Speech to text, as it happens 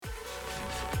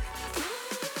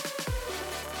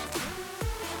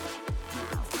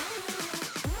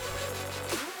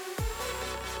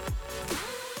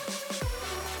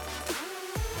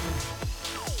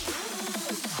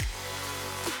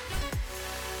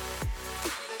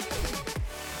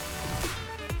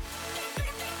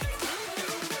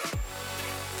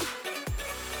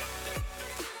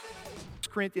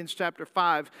Corinthians chapter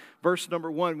 5, verse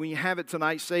number 1. When you have it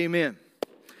tonight, say amen.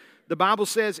 The Bible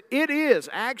says, it is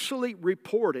actually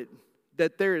reported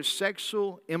that there is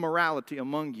sexual immorality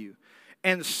among you,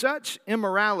 and such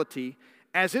immorality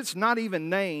as it's not even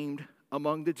named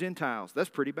among the Gentiles. That's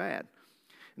pretty bad.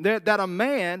 That a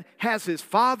man has his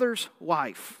father's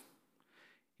wife.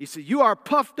 He said, you are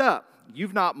puffed up.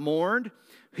 You've not mourned.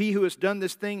 He who has done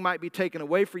this thing might be taken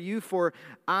away from you. For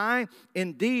I,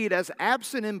 indeed, as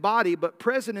absent in body, but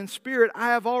present in spirit, I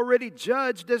have already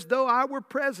judged as though I were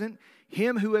present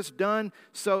him who has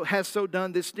so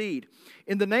done this deed.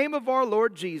 In the name of our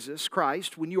Lord Jesus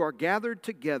Christ, when you are gathered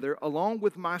together along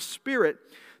with my spirit,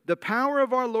 the power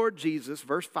of our Lord Jesus,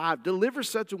 verse 5, delivers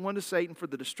such a one to Satan for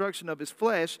the destruction of his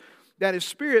flesh, that his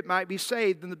spirit might be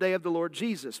saved in the day of the Lord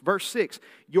Jesus. Verse 6,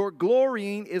 your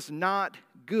glorying is not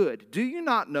good. Do you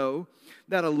not know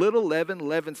that a little leaven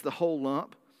leavens the whole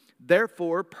lump?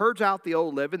 Therefore, purge out the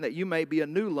old leaven, that you may be a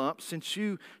new lump, since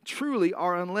you truly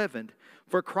are unleavened.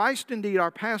 For Christ indeed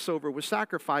our Passover was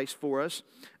sacrificed for us.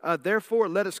 Therefore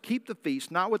let us keep the feast,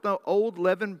 not with the old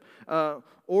leaven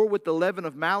or with the leaven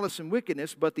of malice and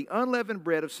wickedness, but the unleavened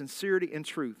bread of sincerity and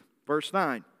truth. Verse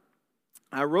 9,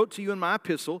 I wrote to you in my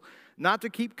epistle not to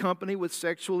keep company with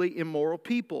sexually immoral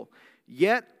people.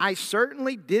 Yet I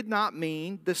certainly did not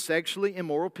mean the sexually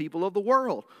immoral people of the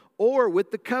world, or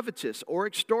with the covetous, or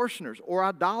extortioners, or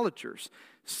idolaters,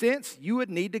 since you would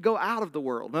need to go out of the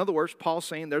world. In other words, Paul's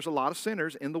saying there's a lot of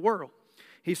sinners in the world.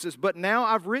 He says, but now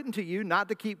I've written to you not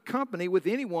to keep company with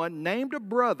anyone named a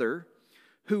brother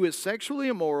who is sexually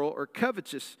immoral or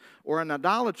covetous or an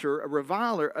idolater, a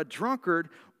reviler, a drunkard,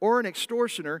 or an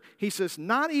extortioner. He says,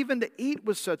 not even to eat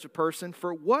with such a person,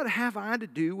 for what have I to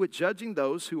do with judging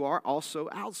those who are also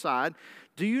outside?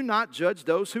 Do you not judge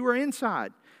those who are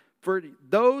inside? For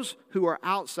those who are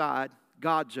outside,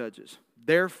 God judges.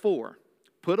 Therefore,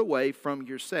 put away from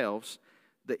yourselves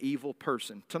the evil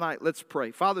person. Tonight, let's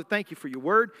pray. Father, thank you for your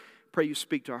word. Pray you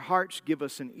speak to our hearts. Give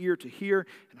us an ear to hear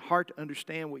and heart to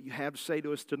understand what you have to say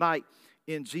to us tonight.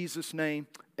 In Jesus' name,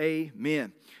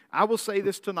 amen. I will say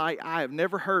this tonight. I have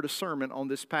never heard a sermon on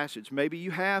this passage. Maybe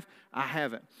you have. I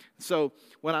haven't. So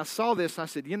when I saw this, I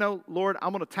said, Lord,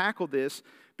 I'm going to tackle this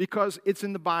because it's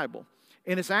in the Bible.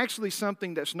 And it's actually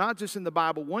something that's not just in the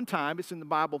Bible one time, it's in the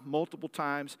Bible multiple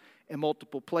times and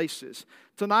multiple places.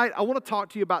 Tonight, I want to talk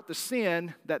to you about the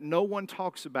sin that no one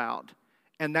talks about,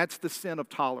 and that's the sin of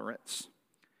tolerance.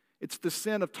 It's the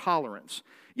sin of tolerance.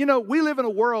 We live in a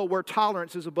world where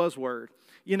tolerance is a buzzword.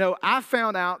 I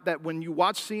found out that when you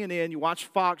watch CNN, you watch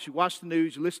Fox, you watch the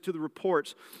news, you listen to the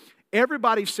reports,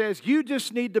 everybody says you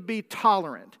just need to be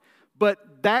tolerant.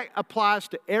 But that applies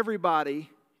to everybody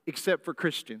except for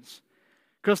Christians,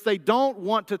 because they don't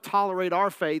want to tolerate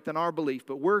our faith and our belief.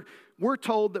 But we're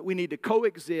told that we need to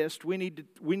coexist, we need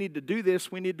to do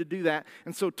this, we need to do that.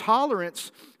 And so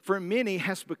tolerance for many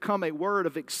has become a word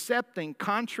of accepting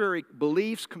contrary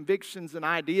beliefs, convictions, and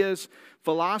ideas,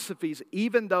 philosophies,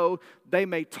 even though they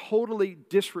may totally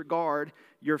disregard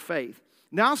your faith.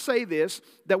 Now I'll say this,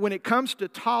 that when it comes to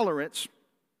tolerance,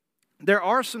 there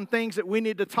are some things that we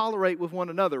need to tolerate with one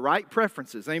another, right?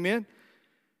 Preferences, amen?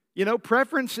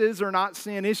 Preferences are not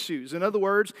sin issues. In other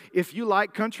words, if you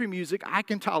like country music, I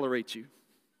can tolerate you.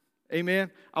 Amen?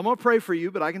 I'm going to pray for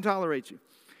you, but I can tolerate you.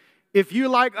 If you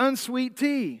like unsweet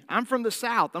tea, I'm from the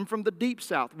South. I'm from the deep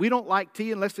South. We don't like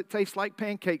tea unless it tastes like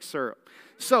pancake syrup.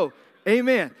 So,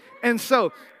 amen. And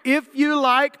so, if you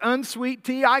like unsweet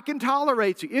tea, I can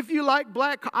tolerate you. If you like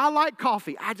I like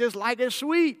coffee. I just like it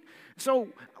sweet. So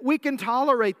we can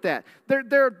tolerate that.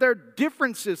 There are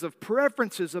differences of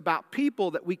preferences about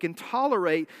people that we can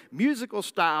tolerate, musical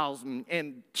styles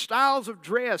and styles of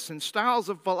dress and styles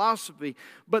of philosophy.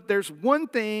 But there's one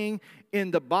thing in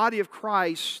the body of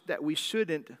Christ that we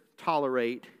shouldn't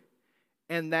tolerate,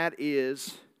 and that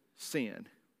is sin,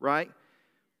 right?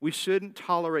 We shouldn't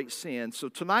tolerate sin. So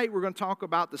tonight we're going to talk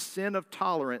about the sin of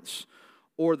tolerance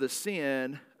or the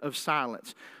sin of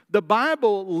silence. The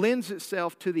Bible lends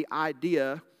itself to the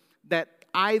idea that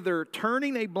either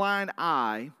turning a blind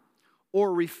eye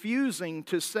or refusing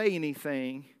to say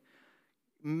anything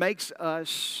makes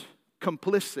us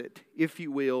complicit, if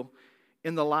you will,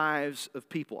 in the lives of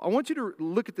people. I want you to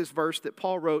look at this verse that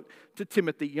Paul wrote to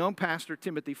Timothy, young pastor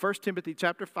Timothy, 1 Timothy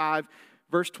chapter 5,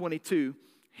 verse 22.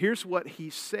 Here's what he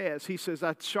says. He says,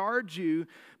 I charge you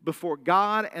before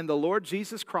God and the Lord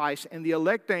Jesus Christ and the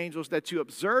elect angels that you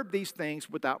observe these things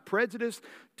without prejudice,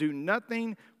 do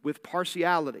nothing with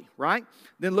partiality, right?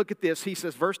 Then look at this. He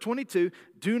says, verse 22,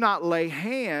 do not lay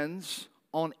hands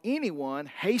on anyone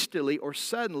hastily or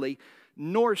suddenly,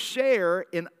 nor share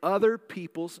in other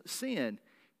people's sin.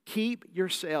 Keep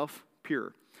yourself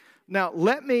pure. Now,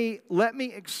 let me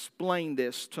explain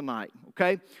this tonight,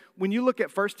 okay? When you look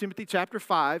at 1 Timothy chapter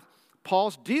 5,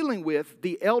 Paul's dealing with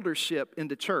the eldership in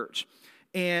the church.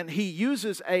 And he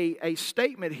uses a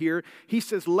statement here. He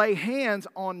says, lay hands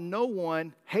on no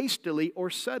one hastily or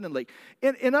suddenly.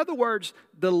 In other words,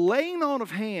 the laying on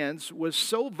of hands was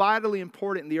so vitally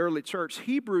important in the early church,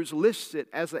 Hebrews lists it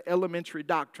as an elementary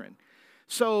doctrine.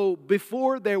 So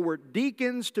before there were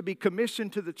deacons to be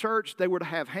commissioned to the church, they were to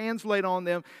have hands laid on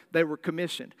them. They were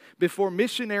commissioned. Before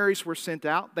missionaries were sent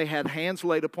out, they had hands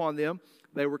laid upon them.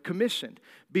 They were commissioned.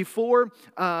 Before,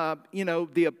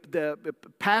 the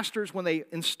pastors, when they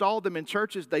installed them in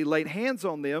churches, they laid hands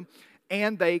on them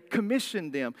and they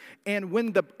commissioned them. And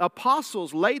when the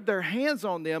apostles laid their hands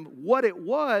on them, what it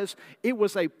was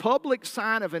a public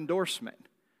sign of endorsement.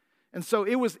 And so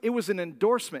it was an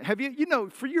endorsement. Have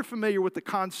you're familiar with the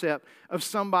concept of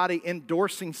somebody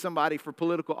endorsing somebody for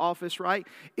political office, right?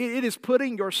 It is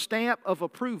putting your stamp of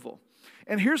approval.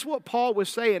 And here's what Paul was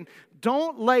saying.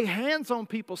 Don't lay hands on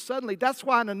people suddenly. That's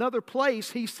why in another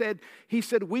place he said,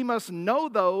 we must know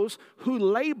those who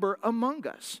labor among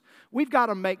us. We've got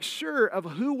to make sure of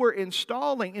who we're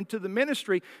installing into the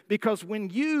ministry, because when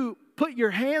you put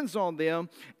your hands on them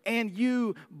and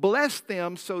you bless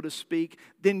them, so to speak,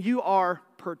 then you are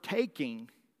partaking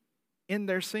in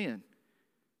their sin.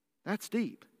 That's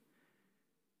deep.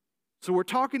 So we're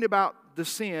talking about the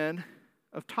sin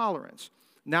of tolerance.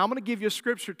 Now I'm going to give you a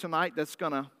scripture tonight that's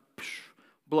going to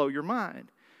blow your mind.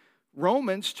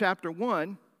 Romans chapter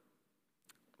 1,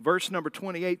 verse number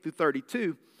 28 through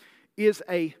 32 is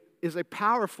a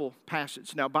powerful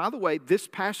passage. Now, by the way, this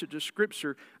passage of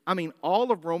scripture,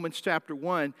 all of Romans chapter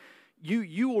 1,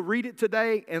 you will read it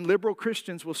today and liberal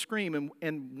Christians will scream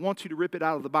and want you to rip it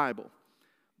out of the Bible.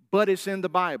 But it's in the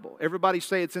Bible. Everybody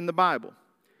say it's in the Bible.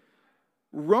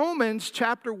 Romans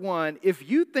chapter 1, if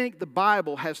you think the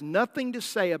Bible has nothing to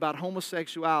say about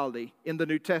homosexuality in the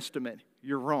New Testament,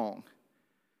 you're wrong.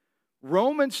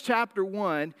 Romans chapter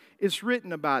 1 is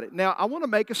written about it. Now, I want to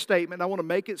make a statement. I want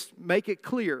to make it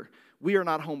clear. We are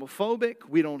not homophobic.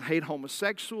 We don't hate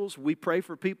homosexuals. We pray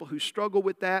for people who struggle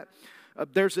with that.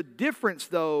 There's a difference,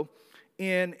 though,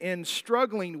 in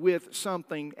struggling with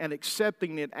something and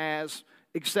accepting it as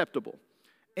acceptable.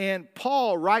 And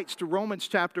Paul writes to Romans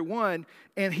chapter 1,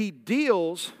 and he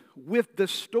deals with the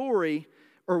story,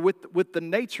 or with the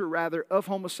nature, rather, of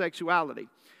homosexuality.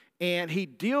 And he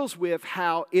deals with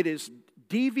how it is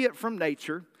deviant from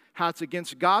nature, how it's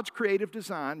against God's creative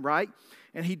design, right?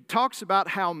 And he talks about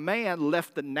how man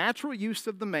left the natural use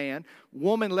of the man,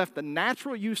 woman left the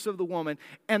natural use of the woman,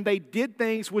 and they did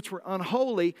things which were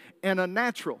unholy and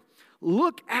unnatural.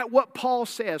 Look at what Paul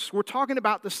says. We're talking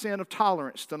about the sin of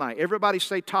tolerance tonight. Everybody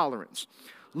say tolerance.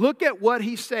 Look at what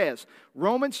he says.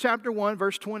 Romans chapter 1,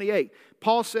 verse 28.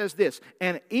 Paul says this,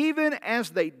 and even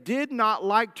as they did not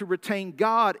like to retain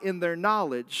God in their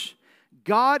knowledge,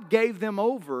 God gave them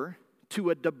over to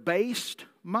a debased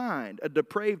mind, a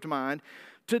depraved mind,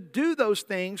 to do those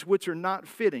things which are not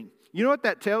fitting. You know what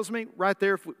that tells me right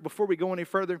there before we go any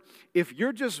further? If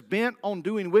you're just bent on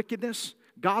doing wickedness,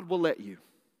 God will let you.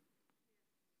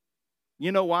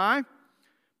 You know why?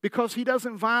 Because He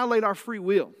doesn't violate our free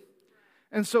will.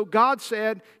 And so God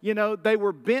said, they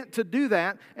were bent to do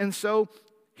that. And so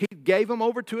He gave them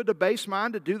over to a debased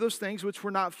mind to do those things which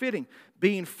were not fitting.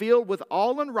 Being filled with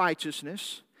all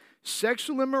unrighteousness,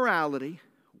 sexual immorality,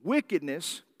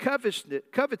 wickedness,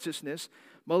 covetousness,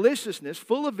 maliciousness,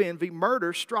 full of envy,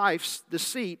 murder, strife,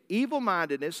 deceit,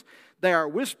 evil-mindedness. They are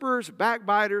whisperers,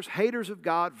 backbiters, haters of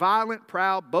God, violent,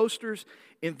 proud, boasters,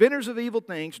 inventors of evil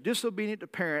things, disobedient to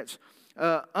parents,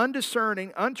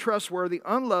 undiscerning, untrustworthy,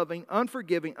 unloving,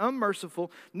 unforgiving,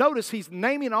 unmerciful. Notice he's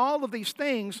naming all of these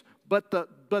things, but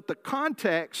the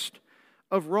context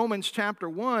of Romans chapter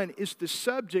 1 is the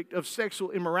subject of sexual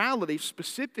immorality,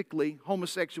 specifically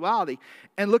homosexuality.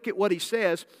 And look at what he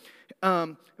says,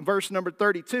 verse number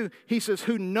 32. He says,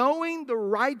 who knowing the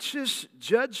righteous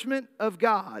judgment of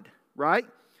God, right?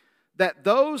 That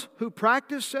those who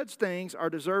practice such things are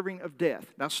deserving of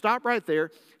death. Now stop right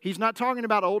there. He's not talking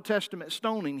about Old Testament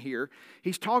stoning here.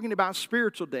 He's talking about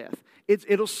spiritual death.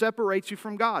 It'll separate you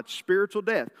from God, spiritual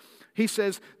death. He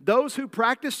says, those who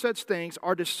practice such things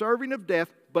are deserving of death,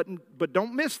 but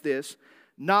don't miss this.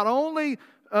 Not only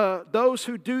those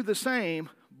who do the same,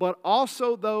 but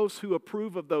also those who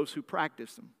approve of those who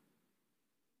practice them.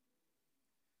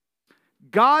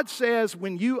 God says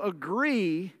when you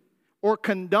agree or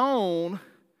condone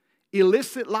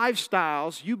illicit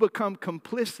lifestyles, you become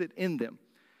complicit in them.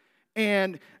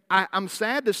 And I'm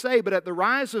sad to say, but at the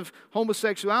rise of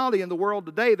homosexuality in the world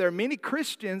today, there are many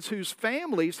Christians whose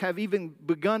families have even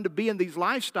begun to be in these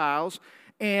lifestyles,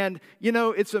 And, you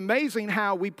know, it's amazing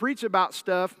how we preach about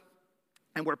stuff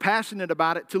and we're passionate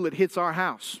about it till it hits our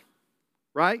house,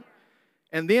 right?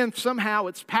 And then somehow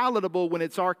it's palatable when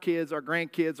it's our kids, our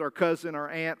grandkids, our cousin, our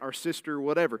aunt, our sister,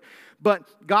 whatever.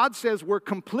 But God says we're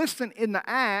complicit in the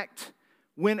act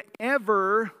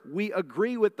whenever we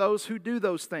agree with those who do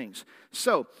those things.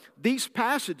 So these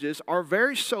passages are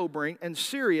very sobering and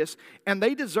serious, and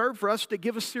they deserve for us to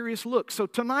give a serious look. So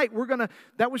tonight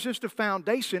that was just a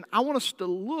foundation. I want us to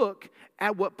look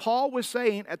at what Paul was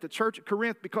saying at the church at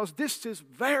Corinth, because this is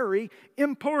very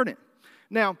important.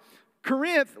 Now,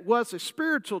 Corinth was a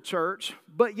spiritual church,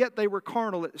 but yet they were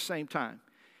carnal at the same time.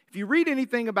 If you read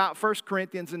anything about 1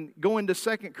 Corinthians and go into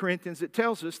 2 Corinthians, it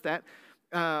tells us that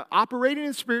operating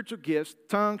in spiritual gifts,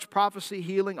 tongues, prophecy,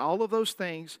 healing, all of those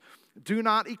things do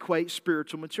not equate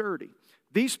spiritual maturity.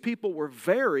 These people were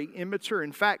very immature.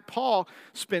 In fact, Paul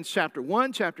spends chapter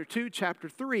 1, chapter 2, chapter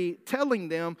 3 telling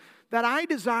them that I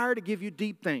desire to give you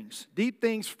deep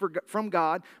things from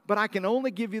God, but I can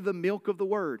only give you the milk of the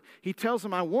word. He tells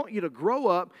them, I want you to grow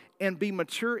up and be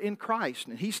mature in Christ.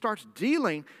 And he starts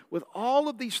dealing with all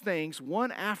of these things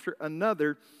one after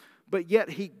another, but yet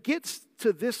he gets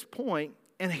to this point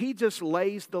and he just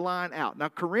lays the line out. Now,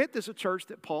 Corinth is a church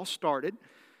that Paul started.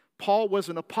 Paul was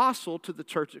an apostle to the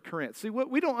church at Corinth. See, what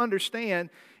we don't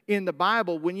understand in the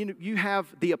Bible, when you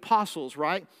have the apostles,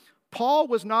 right? Paul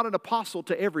was not an apostle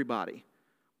to everybody.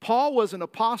 Paul was an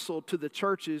apostle to the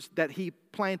churches that he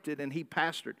planted and he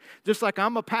pastored. Just like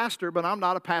I'm a pastor, but I'm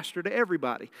not a pastor to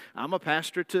everybody. I'm a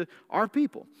pastor to our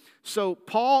people. So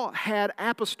Paul had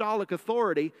apostolic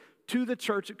authority to the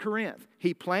church at Corinth.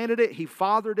 He planted it, he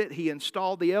fathered it, he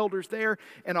installed the elders there,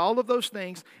 and all of those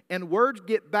things. And word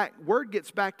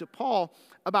gets back to Paul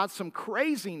about some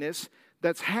craziness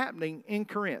that's happening in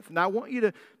Corinth. Now I want you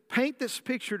to paint this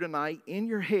picture tonight in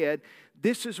your head.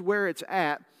 This is where it's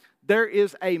at. There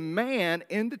is a man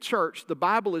in the church. The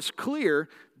Bible is clear.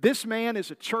 This man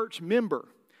is a church member.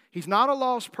 He's not a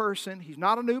lost person. He's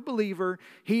not a new believer.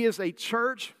 He is a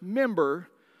church member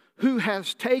who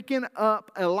has taken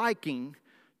up a liking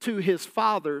to his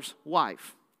father's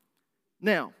wife.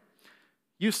 Now,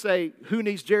 you say, who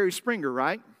needs Jerry Springer,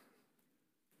 right?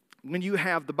 When you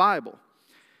have the Bible.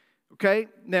 Okay,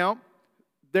 now,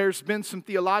 there's been some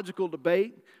theological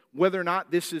debate whether or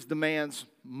not this is the man's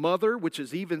mother, which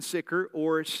is even sicker,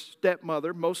 or his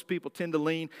stepmother. Most people tend to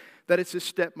lean that it's his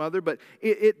stepmother, but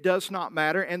it does not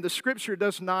matter. And the scripture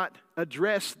does not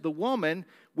address the woman,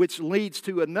 which leads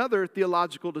to another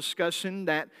theological discussion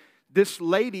that this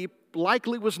lady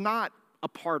likely was not a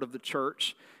part of the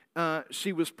church.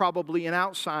 She was probably an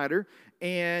outsider.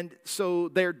 And so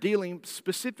they're dealing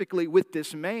specifically with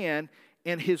this man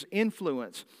and his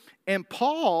influence. And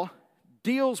Paul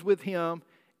deals with him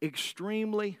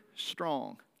extremely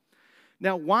strong.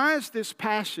 Now, why is this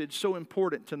passage so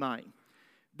important tonight?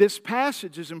 This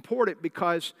passage is important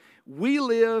because we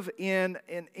live in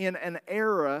an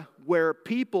era where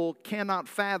people cannot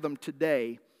fathom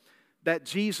today that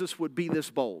Jesus would be this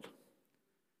bold.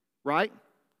 Right?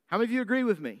 How many of you agree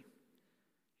with me?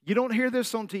 You don't hear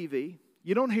this on TV.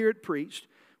 You don't hear it preached.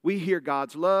 We hear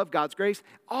God's love, God's grace.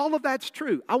 All of that's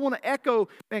true. I want to echo,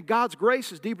 man, God's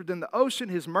grace is deeper than the ocean.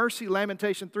 His mercy,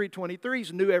 Lamentation 3:23,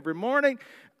 is new every morning.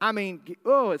 I mean,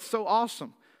 oh, it's so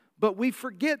awesome. But we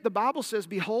forget, the Bible says,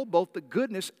 behold, both the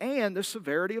goodness and the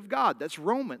severity of God. That's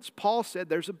Romans. Paul said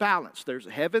there's a balance. There's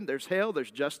heaven, there's hell,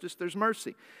 there's justice, there's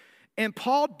mercy. And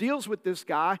Paul deals with this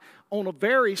guy on a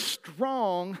very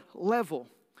strong level.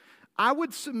 I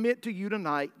would submit to you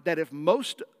tonight that if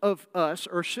most of us,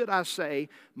 or should I say,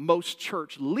 most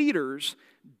church leaders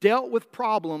dealt with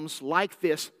problems like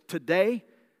this today,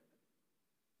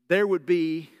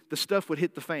 the stuff would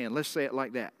hit the fan. Let's say it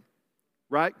like that.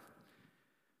 Right?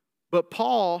 But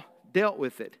Paul dealt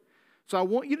with it. So I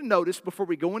want you to notice before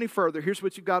we go any further, here's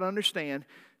what you've got to understand.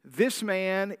 This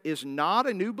man is not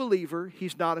a new believer.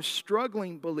 He's not a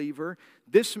struggling believer.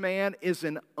 This man is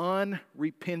an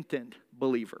unrepentant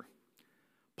believer.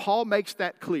 Paul makes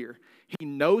that clear. He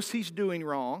knows he's doing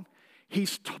wrong.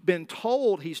 He's been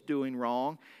told he's doing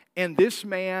wrong. And this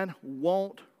man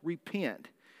won't repent.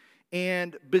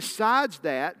 And besides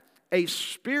that, a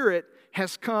spirit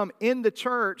has come in the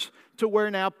church to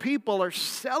where now people are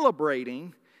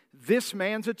celebrating this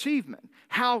man's achievement.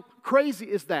 How crazy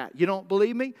is that? You don't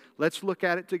believe me? Let's look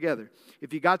at it together.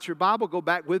 If you got your Bible, go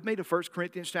back with me to 1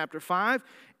 Corinthians chapter 5,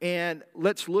 and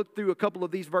let's look through a couple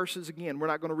of these verses again. We're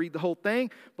not going to read the whole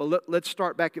thing, but let's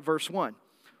start back at verse 1.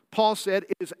 Paul said,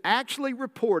 it is actually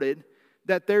reported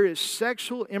that there is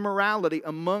sexual immorality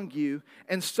among you,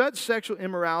 and such sexual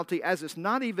immorality as is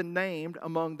not even named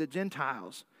among the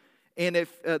Gentiles. And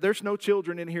if there's no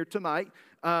children in here tonight,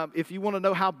 if you want to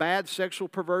know how bad sexual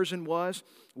perversion was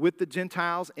with the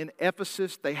Gentiles, in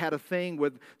Ephesus, they had a thing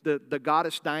with the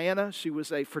goddess Diana. She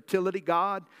was a fertility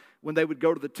god. When they would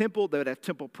go to the temple, they would have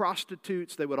temple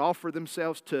prostitutes. They would offer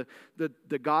themselves to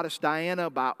the goddess Diana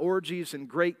by orgies and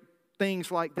great things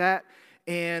like that.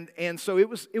 And so it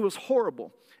was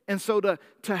horrible. And so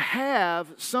to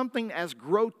have something as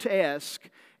grotesque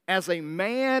as a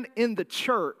man in the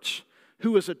church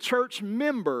who was a church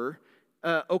member,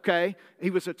 he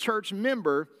was a church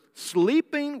member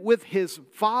sleeping with his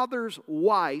father's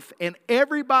wife, and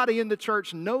everybody in the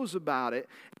church knows about it,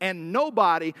 and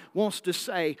nobody wants to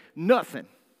say nothing.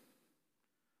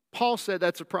 Paul said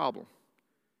that's a problem.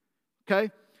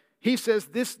 Okay? He says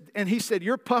this, and he said,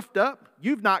 you're puffed up.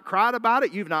 You've not cried about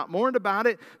it. You've not mourned about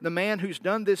it, the man who's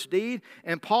done this deed.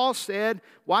 And Paul said,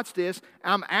 watch this,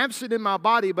 I'm absent in my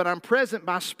body, but I'm present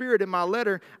by spirit in my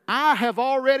letter. I have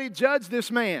already judged this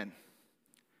man.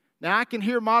 Now, I can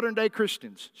hear modern day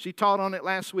Christians. She taught on it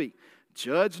last week.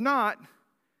 Judge not,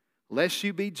 lest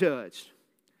you be judged.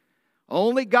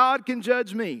 Only God can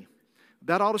judge me.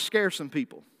 That ought to scare some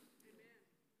people.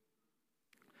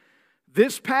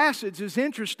 This passage is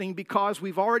interesting because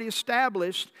we've already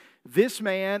established this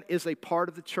man is a part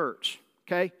of the church.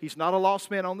 Okay? He's not a lost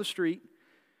man on the street.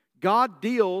 God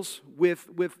deals with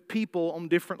people on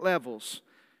different levels.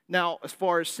 Now, as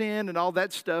far as sin and all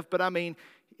that stuff, but I mean,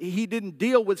 he didn't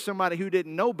deal with somebody who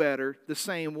didn't know better the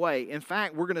same way. In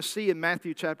fact, we're going to see in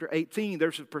Matthew chapter 18,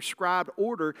 there's a prescribed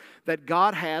order that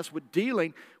God has with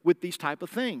dealing with these type of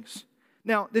things.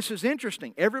 Now, this is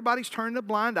interesting. Everybody's turning a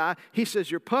blind eye. He says,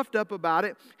 you're puffed up about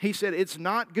it. He said, it's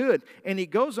not good. And he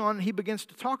goes on and he begins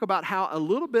to talk about how a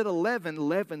little bit of leaven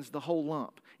leavens the whole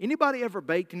lump. Anybody ever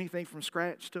baked anything from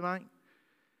scratch tonight?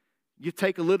 You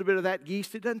take a little bit of that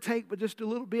yeast. It doesn't take but just a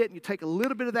little bit. And you take a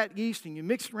little bit of that yeast and you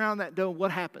mix it around that dough.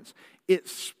 What happens? It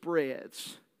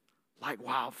spreads like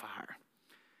wildfire.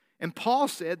 And Paul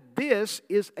said this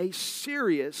is a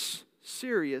serious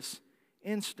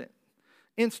instance.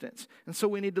 And so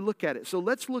we need to look at it. So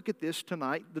let's look at this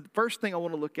tonight. The first thing I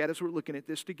want to look at as we're looking at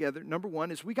this together, number one,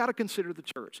 is we got to consider the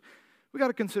church. We got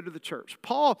to consider the church.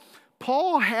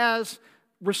 Paul has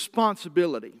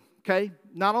responsibility. Okay?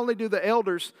 Not only do the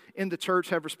elders in the church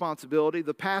have responsibility,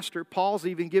 the pastor, Paul's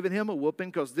even given him a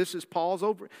whooping because this is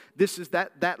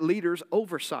that leader's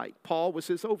oversight. Paul was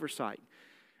his oversight.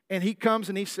 And he comes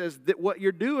and he says that what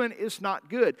you're doing is not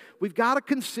good. We've got to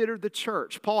consider the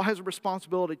church. Paul has a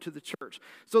responsibility to the church.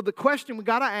 So the question we've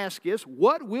got to ask is,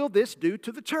 what will this do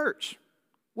to the church?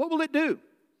 What will it do?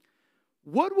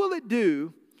 What will it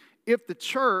do if the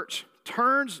church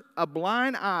turns a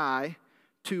blind eye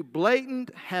to blatant,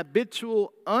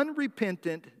 habitual,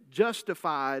 unrepentant,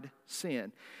 justified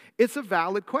sin? It's a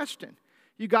valid question.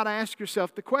 You got to ask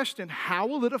yourself the question, how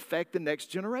will it affect the next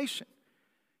generation?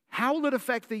 How will it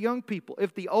affect the young people?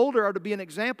 If the older are to be an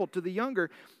example to the younger,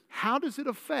 how does it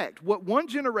affect? What one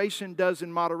generation does in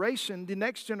moderation, the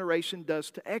next generation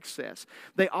does to excess.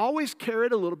 They always carry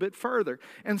it a little bit further.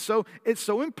 And so it's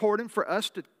so important for us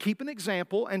to keep an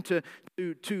example and to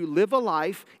live a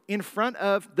life in front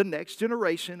of the next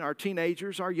generation, our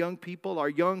teenagers, our young people, our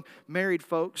young married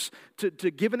folks, to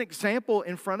give an example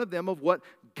in front of them of what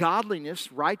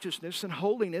godliness, righteousness, and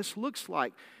holiness looks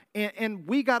like. And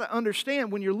we got to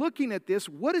understand, when you're looking at this,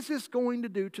 what is this going to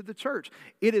do to the church?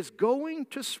 It is going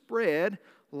to spread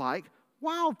like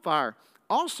wildfire.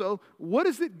 Also, what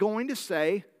is it going to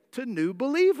say to new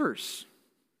believers?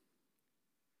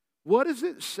 What does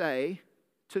it say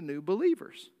to new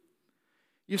believers?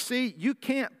 You see, you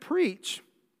can't preach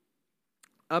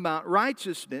about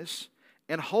righteousness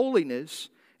and holiness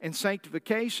and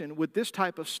sanctification with this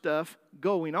type of stuff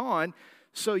going on,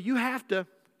 so you have to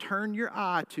turn your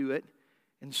eye to it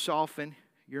and soften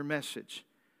your message.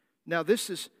 Now, this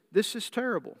is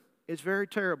terrible. It's very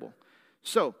terrible.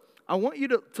 So, I want you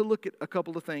to look at a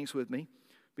couple of things with me,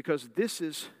 because this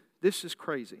is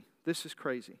crazy. This is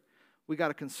crazy. We got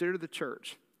to consider the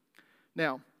church.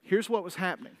 Now, here's what was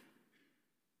happening.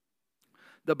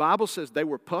 The Bible says they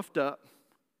were puffed up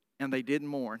and they didn't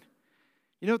mourn.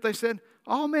 You know what they said?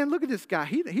 Oh man, look at this guy.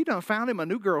 He done found him a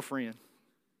new girlfriend.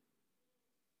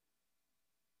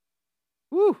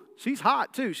 Woo, she's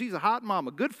hot too. She's a hot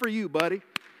mama. Good for you, buddy.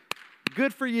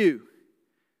 Good for you.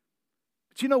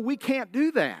 But you know, we can't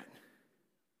do that.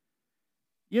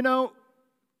 You know,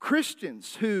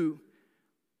 Christians who,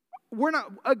 we're not,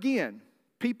 again,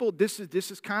 people, this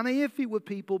is kind of iffy with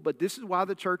people, but this is why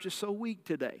the church is so weak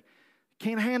today.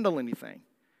 Can't handle anything.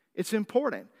 It's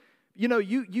important. You know,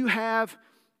 you have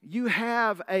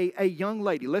a young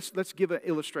lady. Let's give an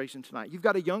illustration tonight. You've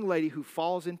got a young lady who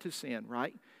falls into sin,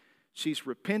 right? She's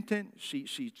repentant. She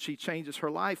changes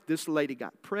her life. This lady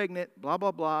got pregnant, blah,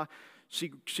 blah, blah.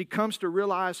 She comes to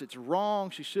realize it's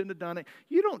wrong. She shouldn't have done it.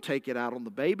 You don't take it out on the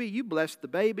baby. You bless the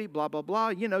baby, blah, blah, blah.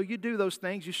 You know, you do those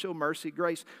things. You show mercy,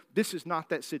 grace. This is not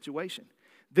that situation.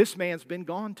 This man's been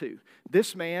gone to.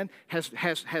 This man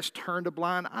has turned a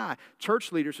blind eye.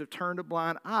 Church leaders have turned a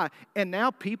blind eye. And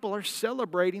now people are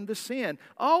celebrating the sin.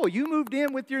 Oh, you moved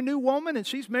in with your new woman and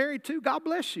she's married too. God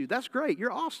bless you. That's great.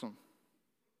 You're awesome.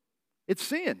 It's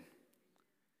sin.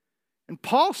 And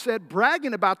Paul said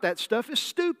bragging about that stuff is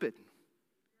stupid.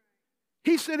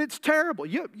 He said it's terrible.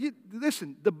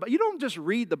 Listen, you don't just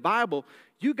read the Bible.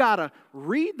 You got to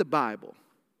read the Bible.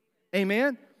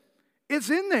 Amen? It's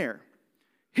in there.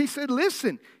 He said,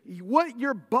 listen, what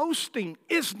you're boasting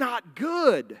is not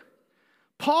good.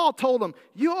 Paul told him,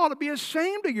 you ought to be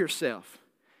ashamed of yourself.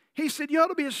 He said, you ought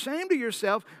to be ashamed of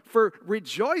yourself for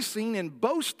rejoicing and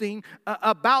boasting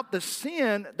about the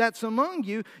sin that's among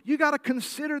you. You got to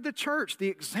consider the church, the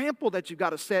example that you've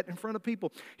got to set in front of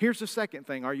people. Here's the second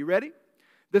thing. Are you ready?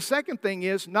 The second thing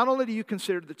is, not only do you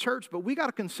consider the church, but we got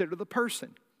to consider the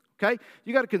person. Okay?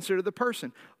 You got to consider the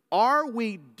person. Are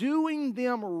we doing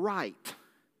them right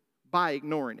by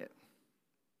ignoring it?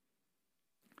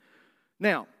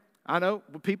 Now, I know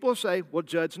people say, well,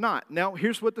 judge not. Now,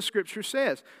 here's what the Scripture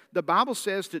says. The Bible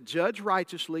says to judge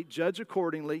righteously, judge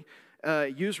accordingly,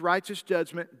 use righteous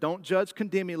judgment, don't judge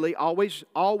condemningly,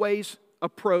 always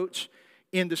approach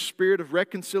in the spirit of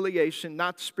reconciliation,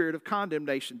 not the spirit of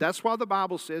condemnation. That's why the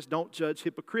Bible says don't judge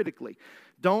hypocritically.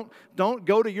 Don't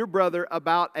go to your brother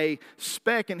about a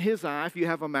speck in his eye if you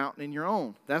have a mountain in your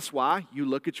own. That's why you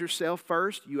look at yourself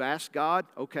first. You ask God,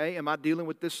 okay, am I dealing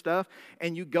with this stuff?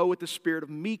 And you go with the spirit of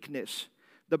meekness.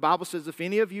 The Bible says if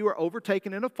any of you are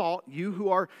overtaken in a fault, you who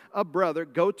are a brother,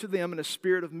 go to them in a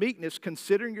spirit of meekness,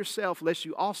 considering yourself lest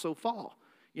you also fall.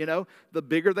 You know, the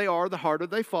bigger they are, the harder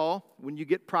they fall when you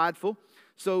get prideful.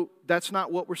 So that's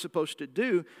not what we're supposed to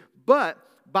do. But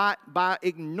by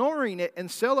ignoring it and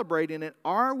celebrating it,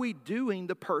 are we doing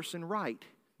the person right?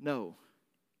 No.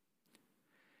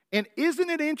 And isn't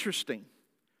it interesting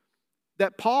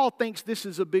that Paul thinks this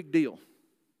is a big deal?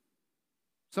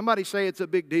 Somebody say it's a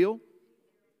big deal.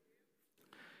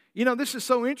 You know, this is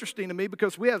so interesting to me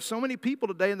because we have so many people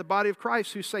today in the body of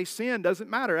Christ who say sin doesn't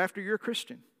matter after you're a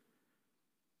Christian.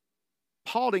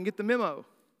 Paul didn't get the memo.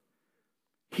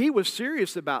 He was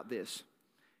serious about this.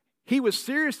 He was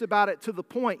serious about it to the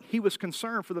point he was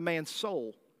concerned for the man's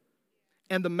soul.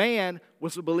 And the man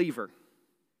was a believer.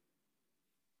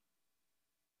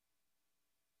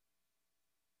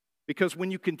 Because when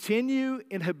you continue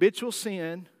in habitual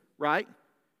sin, right?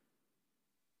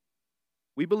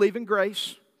 We believe in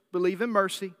grace, believe in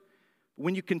mercy.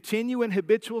 When you continue in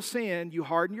habitual sin, you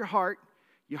harden your heart,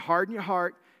 you harden your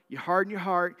heart, you harden your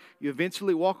heart, you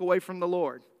eventually walk away from the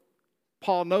Lord.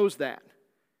 Paul knows that.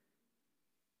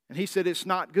 And he said it's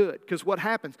not good. Because what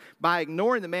happens? By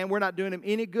ignoring the man, we're not doing him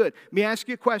any good. Let me ask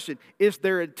you a question. Is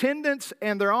their attendance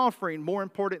and their offering more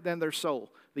important than their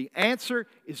soul? The answer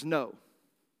is no.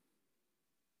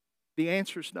 The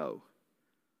answer is no.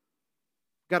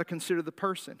 Got to consider the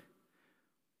person.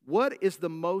 What is the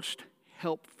most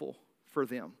helpful for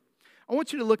them? I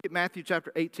want you to look at Matthew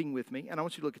chapter 18 with me, and I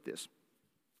want you to look at this.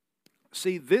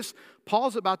 See,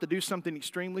 Paul's about to do something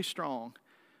extremely strong,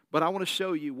 but I want to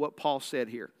show you what Paul said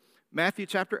here. Matthew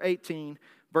chapter 18,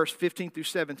 verse 15 through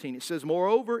 17. It says,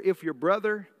 moreover, if your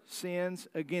brother sins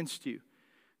against you,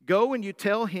 go and you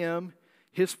tell him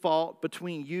his fault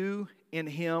between you and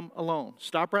him alone.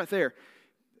 Stop right there.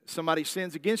 Somebody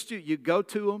sins against you, you go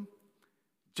to them,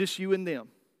 just you and them.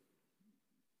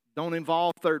 Don't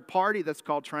involve third party. That's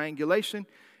called triangulation.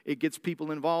 It gets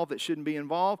people involved that shouldn't be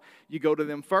involved. You go to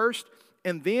them first.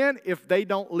 And then if they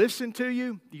don't listen to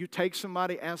you, you take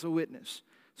somebody as a witness.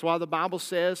 That's why the Bible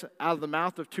says, out of the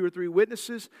mouth of 2 or 3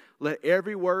 witnesses, let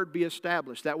every word be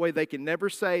established. That way they can never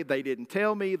say, they didn't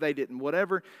tell me, they didn't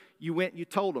whatever. You went and you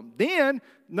told them. Then,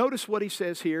 notice what he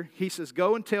says here. He says,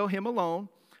 go and tell him alone,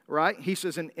 right? He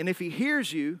says, and if he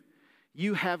hears you,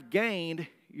 you have gained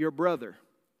your brother.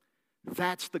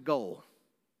 That's the goal,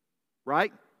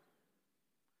 right?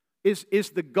 Is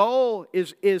the goal,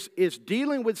 is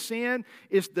dealing with sin,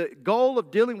 is the goal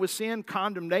of dealing with sin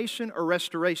condemnation or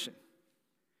restoration?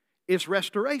 It's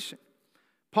restoration.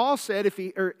 Jesus said if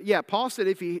he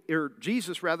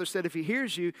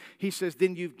hears you, he says,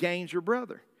 then you've gained your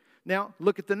brother. Now,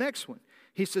 look at the next one.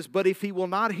 He says, but if he will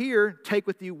not hear, take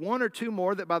with you 1 or 2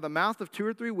 more, that by the mouth of 2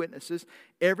 or 3 witnesses,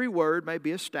 every word may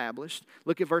be established.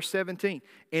 Look at verse 17.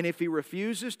 And if he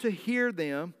refuses to hear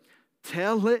them,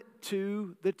 tell it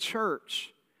to the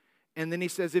church. And then he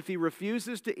says, if he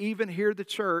refuses to even hear the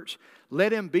church,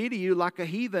 let him be to you like a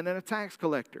heathen and a tax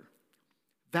collector.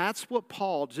 That's what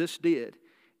Paul just did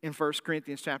in 1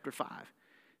 Corinthians chapter 5.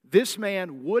 This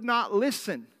man would not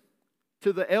listen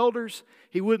to the elders.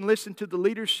 He wouldn't listen to the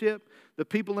leadership. The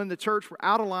people in the church were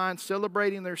out of line,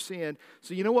 celebrating their sin.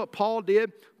 So you know what Paul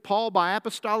did? Paul, by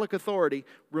apostolic authority,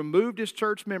 removed his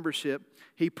church membership.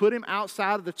 He put him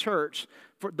outside of the church.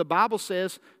 For the Bible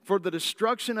says, for the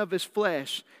destruction of his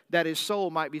flesh, that his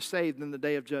soul might be saved in the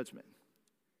day of judgment.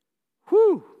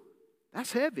 Whew,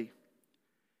 that's heavy.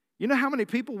 You know how many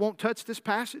people won't touch this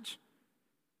passage?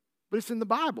 But it's in the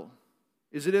Bible.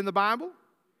 Is it in the Bible?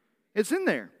 It's in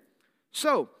there.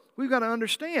 So, we've got to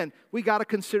understand, we got to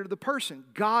consider the person.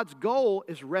 God's goal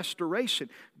is restoration.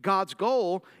 God's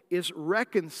goal is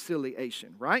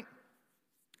reconciliation, right?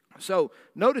 So,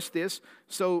 notice this.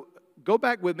 So, go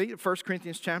back with me to 1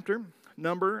 Corinthians chapter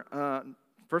number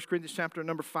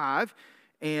 5,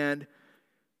 and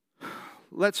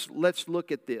let's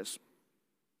look at this.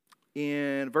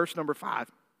 In verse number 5.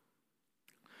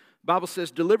 The Bible says,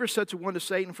 deliver such a one to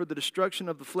Satan for the destruction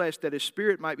of the flesh, that his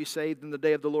spirit might be saved in the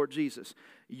day of the Lord Jesus.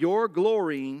 Your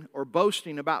glorying or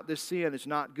boasting about this sin is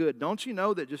not good. Don't you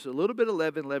know that just a little bit of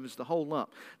leaven leavens the whole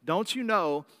lump? Don't you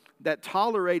know that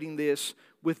tolerating this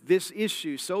with this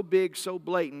issue so big, so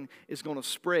blatant, is going to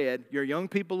spread? Your young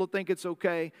people will think it's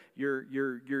okay. Your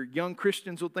young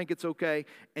Christians will think it's okay.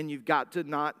 And you've got to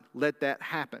not let that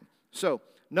happen. So,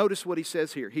 notice what he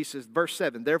says here. He says, verse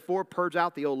 7, therefore purge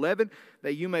out the old leaven,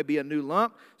 that you may be a new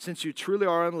lump, since you truly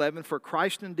are unleavened. For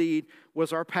Christ indeed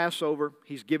was our Passover.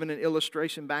 He's given an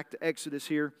illustration back to Exodus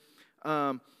here.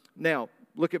 Now,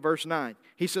 look at verse 9.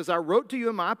 He says, I wrote to you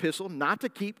in my epistle not to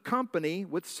keep company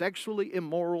with sexually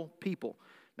immoral people.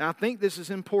 Now, I think this is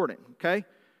important, okay?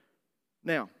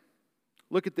 Now,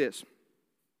 look at this.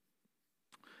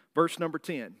 Verse number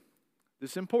 10.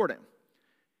 This is important.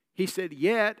 He said,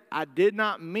 yet I did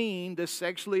not mean the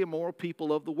sexually immoral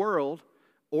people of the world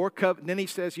or covet. Then he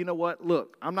says, you know what?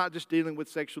 Look, I'm not just dealing with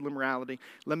sexual immorality.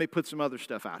 Let me put some other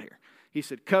stuff out here. He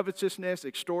said, covetousness,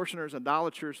 extortioners,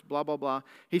 idolaters, blah, blah, blah.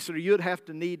 He said, you'd have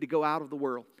to need to go out of the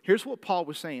world. Here's what Paul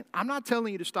was saying. I'm not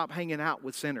telling you to stop hanging out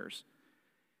with sinners.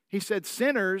 He said,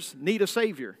 sinners need a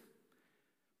Savior.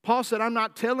 Paul said, I'm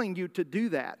not telling you to do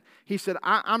that. He said,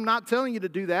 I'm not telling you to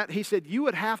do that. He said, you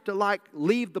would have to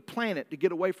leave the planet to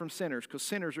get away from sinners, because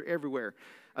sinners are everywhere.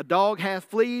 A dog hath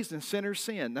fleas and sinners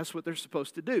sin. That's what they're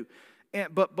supposed to do.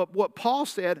 But what Paul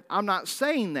said, I'm not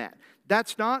saying that.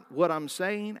 That's not what I'm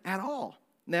saying at all.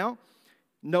 Now,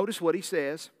 notice what he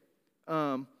says.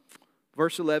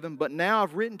 Verse 11, but now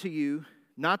I've written to you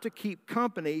not to keep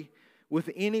company with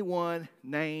anyone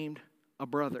named a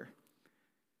brother.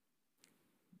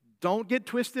 Don't get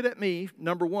twisted at me,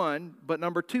 number one. But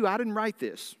number two, I didn't write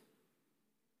this.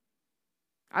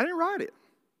 I didn't write it.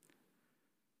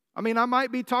 I mean, I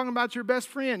might be talking about your best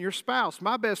friend, your spouse,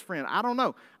 my best friend. I don't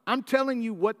know. I'm telling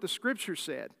you what the Scripture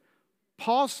said.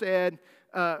 Paul said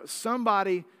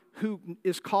somebody who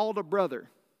is called a brother.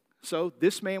 So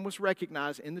this man was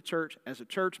recognized in the church as a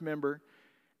church member,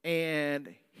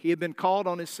 and he had been called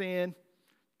on his sin.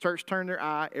 Church turned their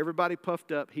eye. Everybody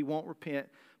puffed up. He won't repent.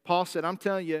 Paul said, I'm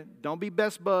telling you, don't be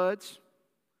best buds.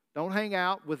 Don't hang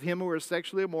out with him who is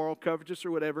sexually immoral, covetous, or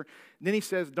whatever. And then he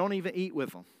says, don't even eat with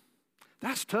them.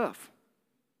 That's tough.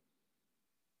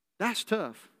 That's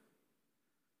tough.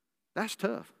 That's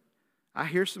tough. I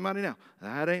hear somebody now,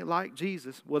 that ain't like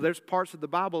Jesus. Well, there's parts of the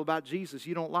Bible about Jesus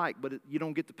you don't like, but you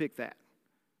don't get to pick that.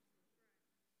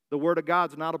 The Word of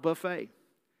God's not a buffet.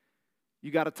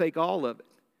 You got to take all of it.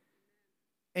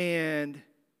 And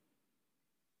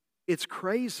it's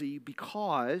crazy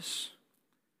because,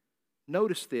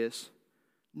 notice this,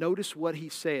 notice what he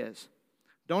says.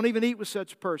 Don't even eat with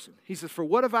such a person. He says, for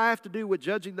what if I have to do with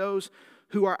judging those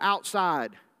who are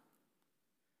outside?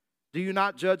 Do you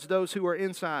not judge those who are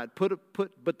inside?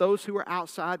 But those who are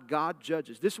outside, God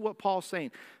judges. This is what Paul's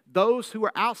saying. Those who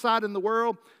are outside in the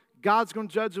world, God's going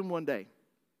to judge them one day.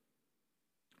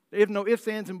 There's no ifs,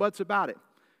 ands, and buts about it.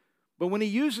 But when he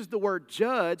uses the word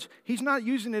judge, he's not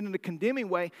using it in a condemning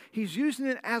way. He's using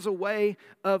it as a way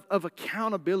of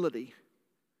accountability,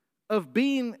 of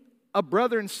being a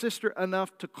brother and sister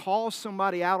enough to call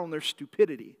somebody out on their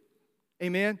stupidity.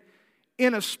 Amen?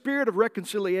 In a spirit of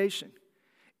reconciliation,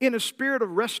 in a spirit of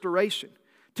restoration.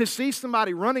 To see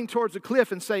somebody running towards a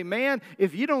cliff and say, man,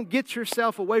 if you don't get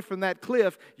yourself away from that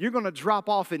cliff, you're going to drop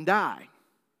off and die.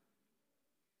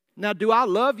 Now, do I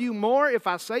love you more if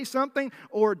I say something,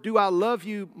 or do I love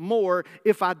you more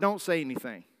if I don't say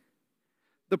anything?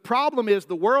 The problem is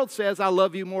the world says I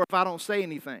love you more if I don't say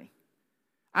anything.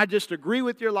 I just agree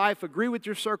with your life, agree with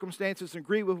your circumstances,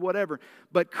 agree with whatever.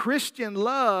 But Christian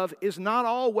love is not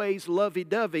always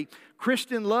lovey-dovey.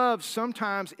 Christian love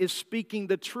sometimes is speaking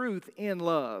the truth in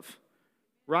love.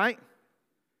 Right?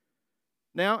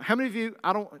 Now, how many of you,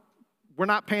 we're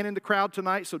not panning the crowd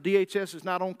tonight, so DHS is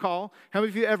not on call. How many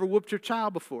of you ever whooped your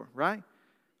child before, right?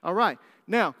 All right.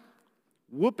 Now,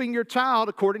 whooping your child,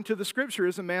 according to the Scripture,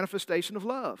 is a manifestation of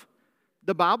love.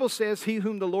 The Bible says, he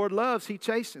whom the Lord loves, he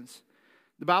chastens.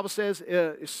 The Bible says,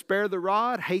 spare the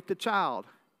rod, hate the child.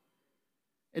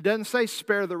 It doesn't say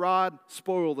spare the rod,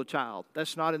 spoil the child.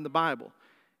 That's not in the Bible.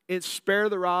 It's spare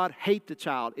the rod, hate the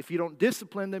child. If you don't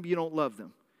discipline them, you don't love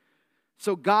them.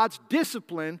 So God's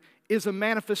discipline is a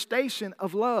manifestation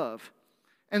of love.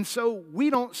 And so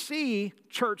we don't see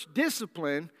church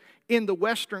discipline in the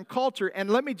Western culture.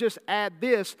 And let me just add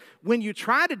this. When you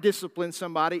try to discipline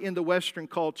somebody in the Western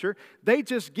culture, they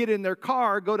just get in their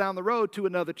car, go down the road to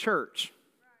another church.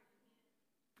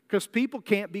 Because people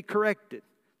can't be corrected.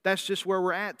 That's just where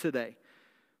we're at today.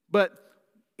 But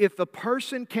if a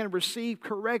person can receive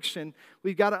correction,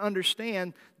 we've got to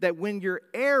understand that when you're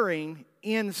erring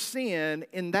in sin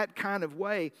in that kind of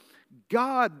way,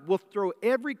 God will throw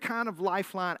every kind of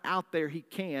lifeline out there He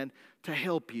can to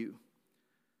help you.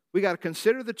 We got to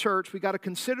consider the church. We got to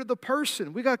consider the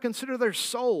person. We got to consider their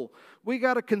soul. We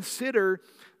got to consider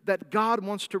that God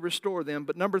wants to restore them.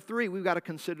 But number 3, we've got to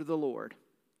consider the Lord.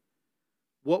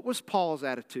 What was Paul's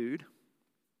attitude?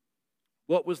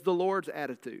 What was the Lord's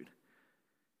attitude?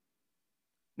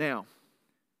 Now,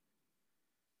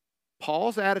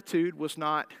 Paul's attitude was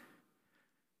not,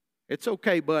 it's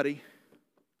okay, buddy.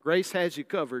 Grace has you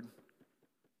covered.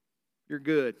 You're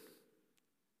good.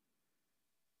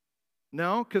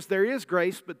 No, because there is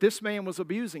grace, but this man was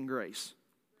abusing grace.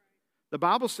 The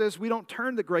Bible says we don't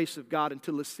turn the grace of God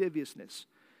into lasciviousness.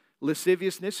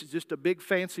 Lasciviousness is just a big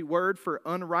fancy word for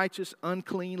unrighteous,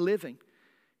 unclean living.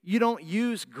 You don't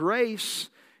use grace,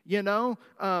 you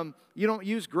don't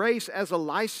use grace as a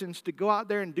license to go out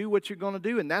there and do what you're going to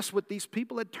do. And that's what these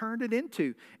people had turned it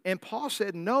into. And Paul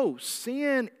said, no,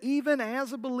 sin, even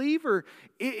as a believer,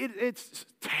 it's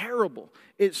terrible.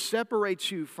 It separates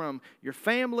you from your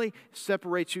family,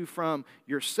 separates you from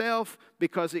yourself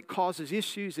because it causes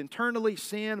issues internally.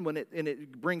 Sin, when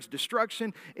it brings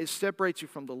destruction, it separates you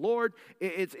from the Lord.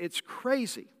 It's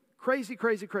crazy. Crazy,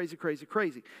 crazy, crazy, crazy,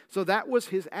 crazy. So that was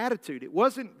his attitude. It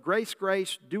wasn't grace,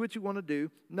 grace, do what you want to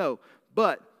do. No.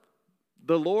 But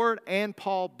the Lord and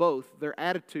Paul both, their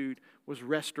attitude was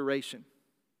restoration.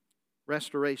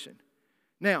 Restoration.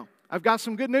 Now, I've got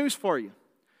some good news for you.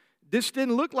 This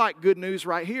didn't look like good news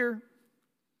right here.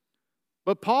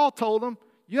 But Paul told them,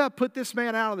 you got to put this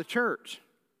man out of the church.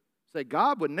 Say,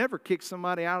 God would never kick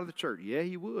somebody out of the church. Yeah,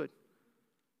 He would.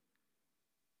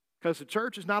 Because the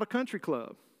church is not a country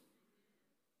club.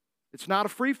 It's not a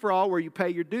free-for-all where you pay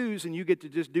your dues and you get to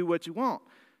just do what you want.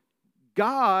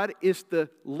 God is the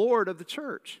Lord of the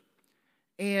church.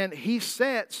 And He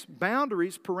sets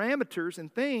boundaries, parameters,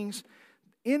 and things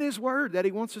in His Word that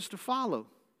He wants us to follow.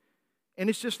 And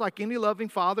it's just like any loving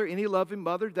father, any loving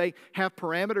mother. They have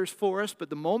parameters for us, but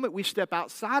the moment we step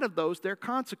outside of those, there are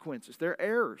consequences, there are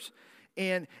errors.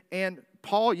 And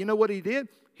Paul, you know what he did?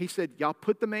 He said, y'all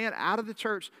put the man out of the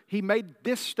church. He made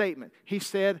this statement. He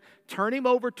said, turn him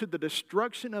over to the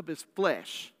destruction of his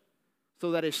flesh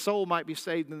so that his soul might be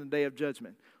saved in the day of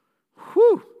judgment.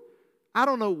 Whew! I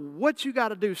don't know what you got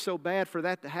to do so bad for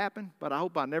that to happen, but I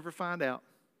hope I never find out.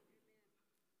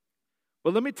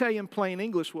 Well, let me tell you in plain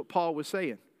English what Paul was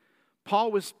saying.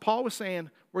 Paul was saying,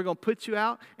 we're going to put you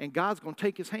out, and God's going to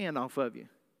take His hand off of you.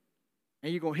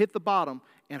 And you're going to hit the bottom,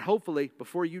 and hopefully,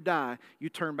 before you die, you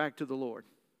turn back to the Lord.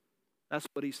 That's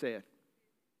what he said.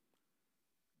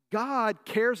 God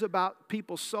cares about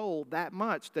people's soul that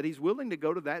much that He's willing to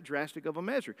go to that drastic of a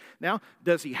measure. Now,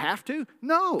 does He have to?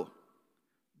 No.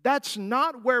 That's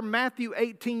not where Matthew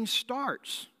 18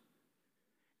 starts.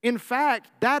 In fact,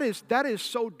 that is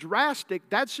so drastic,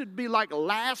 that should be like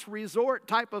last resort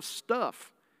type of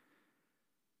stuff.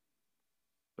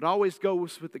 But always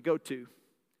goes with the go-to.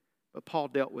 But Paul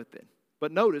dealt with it.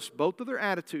 But notice, both of their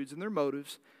attitudes and their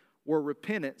motives were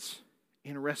repentance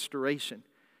and restoration.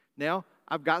 Now,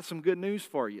 I've got some good news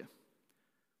for you.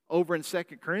 Over in 2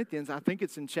 Corinthians, I think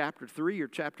it's in chapter 3 or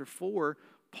chapter 4,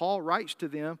 Paul writes to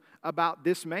them about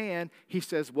this man. He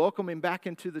says, welcome him back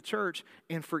into the church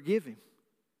and forgive him.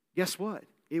 Guess what?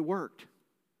 It worked.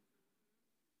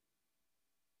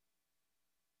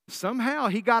 Somehow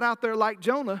he got out there like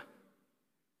Jonah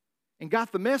and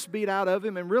got the mess beat out of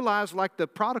him and realized, like the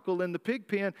prodigal in the pig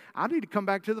pen, I need to come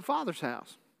back to the Father's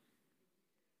house.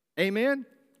 Amen?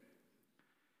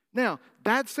 Now,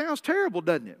 that sounds terrible,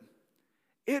 doesn't it?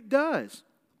 It does.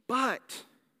 But,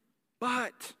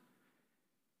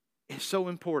 it's so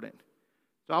important.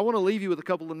 So I want to leave you with a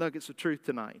couple of nuggets of truth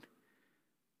tonight.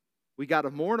 We got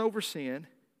to mourn over sin.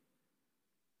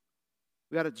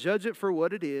 We got to judge it for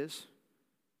what it is,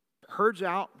 purge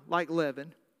out like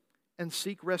leaven, and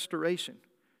seek restoration.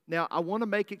 Now, I want to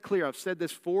make it clear. I've said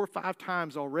this 4 or 5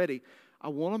 times already. I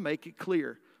want to make it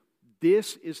clear.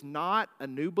 This is not a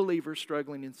new believer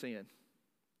struggling in sin.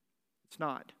 It's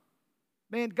not.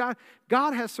 Man,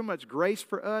 God has so much grace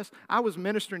for us. I was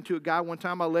ministering to a guy one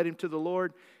time. I led him to the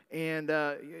Lord, and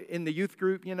in the youth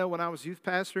group, when I was youth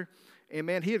pastor. And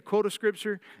man, he had quote a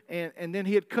scripture, and then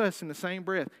he had cuss in the same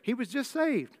breath. He was just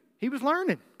saved. He was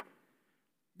learning.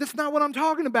 That's not what I'm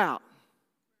talking about.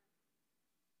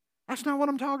 That's not what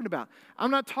I'm talking about.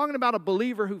 I'm not talking about a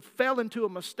believer who fell into a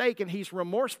mistake and he's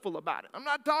remorseful about it. I'm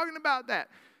not talking about that.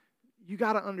 You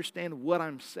got to understand what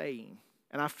I'm saying.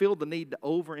 And I feel the need to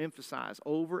overemphasize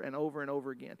over and over and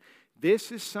over again.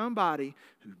 This is somebody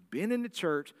who's been in the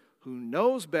church, who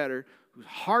knows better, whose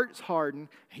heart's hardened,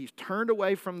 he's turned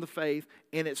away from the faith,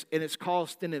 and it's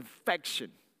caused an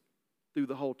infection through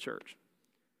the whole church.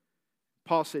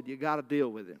 Paul said, you got to deal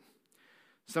with it.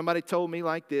 Somebody told me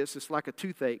like this, it's like a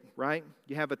toothache, right?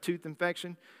 You have a tooth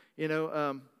infection,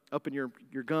 up in your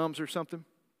gums or something.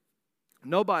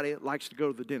 Nobody likes to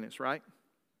go to the dentist, right?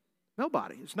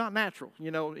 Nobody. It's not natural.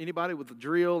 Anybody with a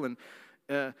drill and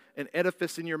an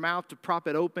edifice in your mouth to prop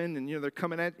it open and, they're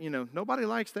coming at, nobody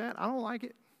likes that. I don't like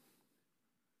it.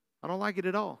 I don't like it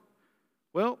at all.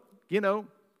 Well,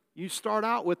 you start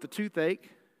out with the toothache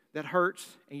that hurts,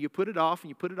 and you put it off, and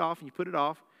you put it off, and you put it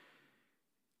off,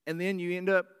 and then you end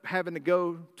up having to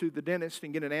go to the dentist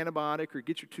and get an antibiotic or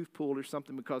get your tooth pulled or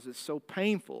something because it's so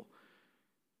painful.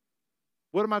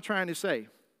 What am I trying to say?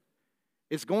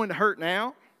 It's going to hurt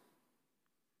now,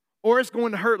 or it's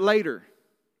going to hurt later.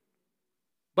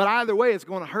 But either way, it's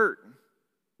going to hurt,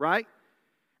 right?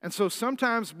 And so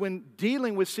sometimes when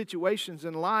dealing with situations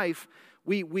in life,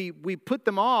 we put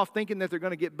them off thinking that they're going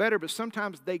to get better, but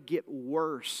sometimes they get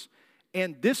worse.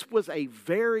 And this was a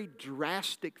very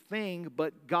drastic thing,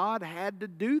 but God had to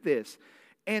do this.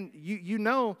 And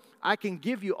I can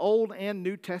give you Old and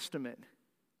New Testament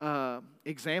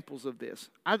examples of this.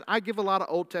 I give a lot of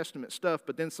Old Testament stuff,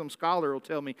 but then some scholar will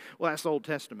tell me, well, that's Old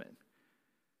Testament.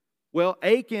 Well,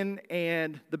 Achan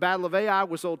and the Battle of Ai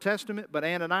was Old Testament, but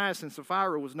Ananias and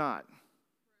Sapphira was not.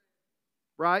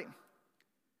 Right?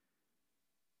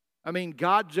 I mean,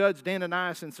 God judged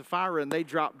Ananias and Sapphira, and they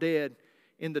dropped dead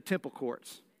in the temple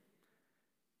courts.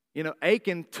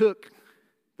 Achan took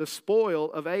the spoil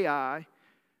of Ai,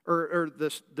 or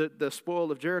the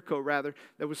spoil of Jericho, rather,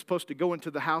 that was supposed to go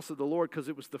into the house of the Lord because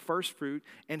it was the first fruit,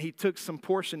 and he took some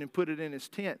portion and put it in his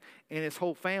tent, and his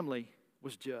whole family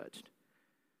was judged.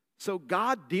 So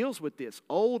God deals with this,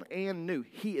 old and new.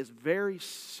 He is very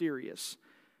serious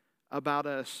about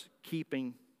us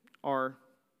keeping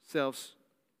ourselves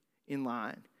in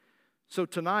line. So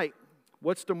tonight,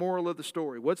 what's the moral of the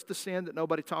story? What's the sin that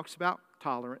nobody talks about?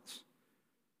 Tolerance.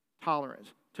 Tolerance.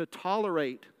 To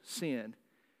tolerate sin.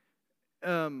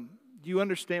 Do you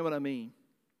understand what I mean?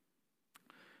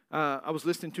 I was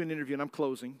listening to an interview, and I'm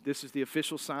closing. This is the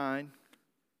official sign.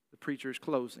 The preacher is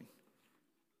closing.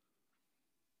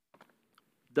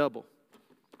 Double.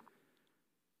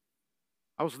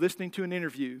 I was listening to an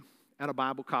interview at a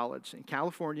Bible college in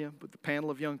California with a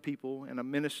panel of young people and a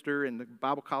minister and the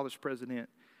Bible college president.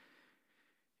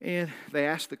 And they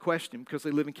asked the question because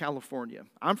they live in California.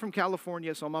 I'm from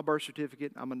California. It's on my birth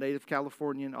certificate. I'm a native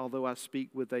Californian, although I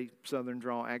speak with a southern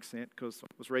drawl accent because I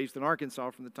was raised in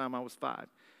Arkansas from the time I was 5.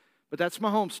 But that's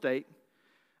my home state.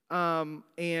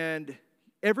 And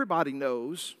everybody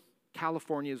knows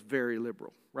California is very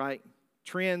liberal, right?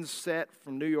 Trends set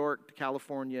from New York to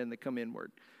California, and they come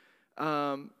inward.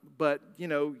 But,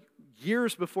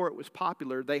 years before it was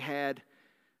popular, they had,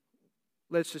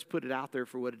 let's just put it out there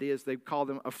for what it is, they call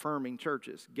them affirming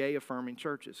churches, gay affirming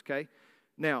churches, okay?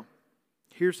 Now,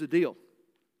 here's the deal.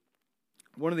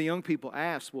 One of the young people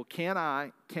asked, well, can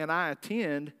I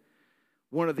attend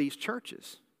one of these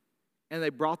churches? And they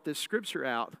brought this scripture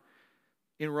out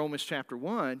in Romans chapter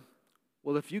 1.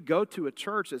 Well, if you go to a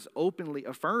church that's openly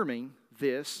affirming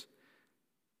this,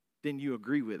 then you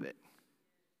agree with it.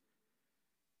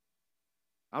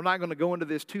 I'm not going to go into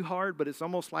this too hard, but it's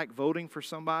almost like voting for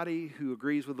somebody who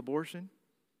agrees with abortion.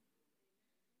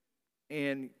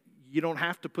 And you don't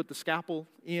have to put the scalpel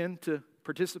in to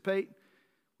participate.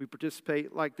 We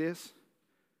participate like this.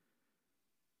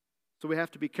 So we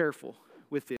have to be careful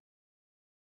with this.